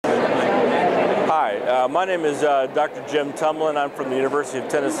Hi, my name is Dr. James Tumlin. I'm from the University of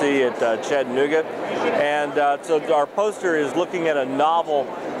Tennessee at Chattanooga. And so our poster is looking at a novel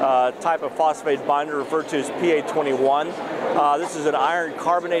type of phosphate binder referred to as PA21. This is an iron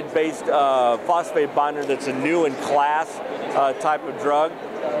carbonate-based phosphate binder that's a new in class type of drug.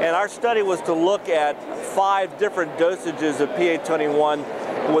 And our study was to look at 5 different dosages of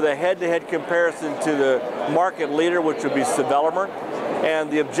PA21 with a head-to-head comparison to the market leader, which would be sevelamer.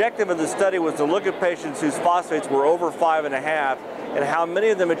 And the objective of the study was to look at patients whose phosphates were over 5.5 and how many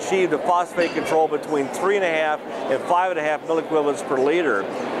of them achieved a phosphate control between 3.5 and 5.5 milliequivalents per liter.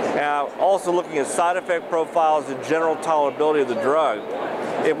 Also looking at side effect profiles and general tolerability of the drug.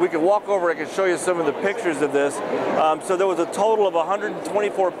 If we could walk over, I can show you some of the pictures of this. So there was a total of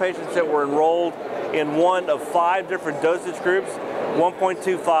 124 patients that were enrolled in one of 5 different dosage groups: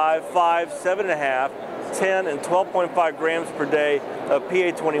 1.25, 5, 7.5, 10, and 12.5 grams per day of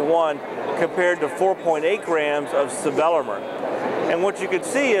PA21 compared to 4.8 grams of sevelamer. And what you can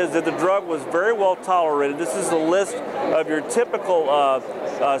see is that the drug was very well tolerated. This is a list of your typical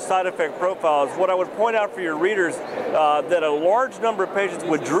side effect profiles. What I would point out for your readers, that a large number of patients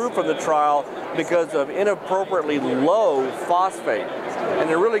withdrew from the trial because of inappropriately low phosphate. And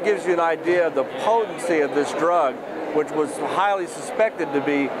it really gives you an idea of the potency of this drug, which was highly suspected to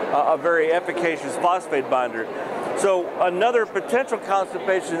be a very efficacious phosphate binder. So another potential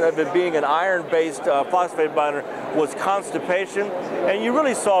constipation of it being an iron-based phosphate binder was constipation, and you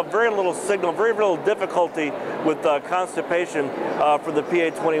really saw very little signal, very little difficulty with constipation for the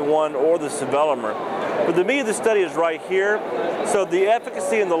PA21 or the sevelamer. But the meat of the study is right here. So the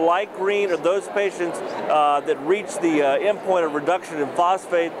efficacy in the light green are those patients that reach the endpoint of reduction in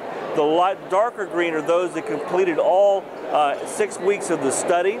phosphate. The light darker green are those that completed all 6 weeks of the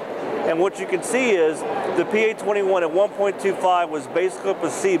study. And what you can see is the PA21 at 1.25 was basically a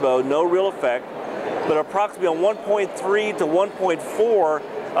placebo, no real effect, but approximately a 1.3 to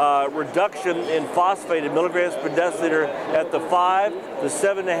 1.4 reduction in phosphate in milligrams per deciliter at the 5, the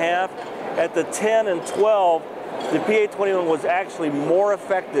 7.5, at the 10 and 12. The PA21 was actually more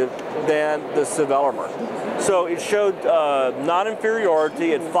effective than the sevelamer. So it showed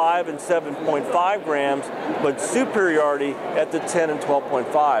non-inferiority at 5 and 7.5 grams, but superiority at the 10 and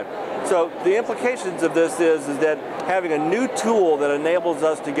 12.5. So the implications of this is that having a new tool that enables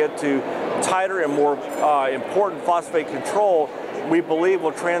us to get to tighter and more important phosphate control, we believe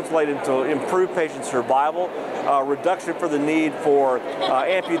will translate into improved patient survival, reduction for the need for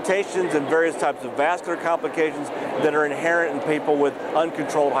amputations and various types of vascular complications that are inherent in people with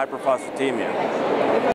uncontrolled hyperphosphatemia.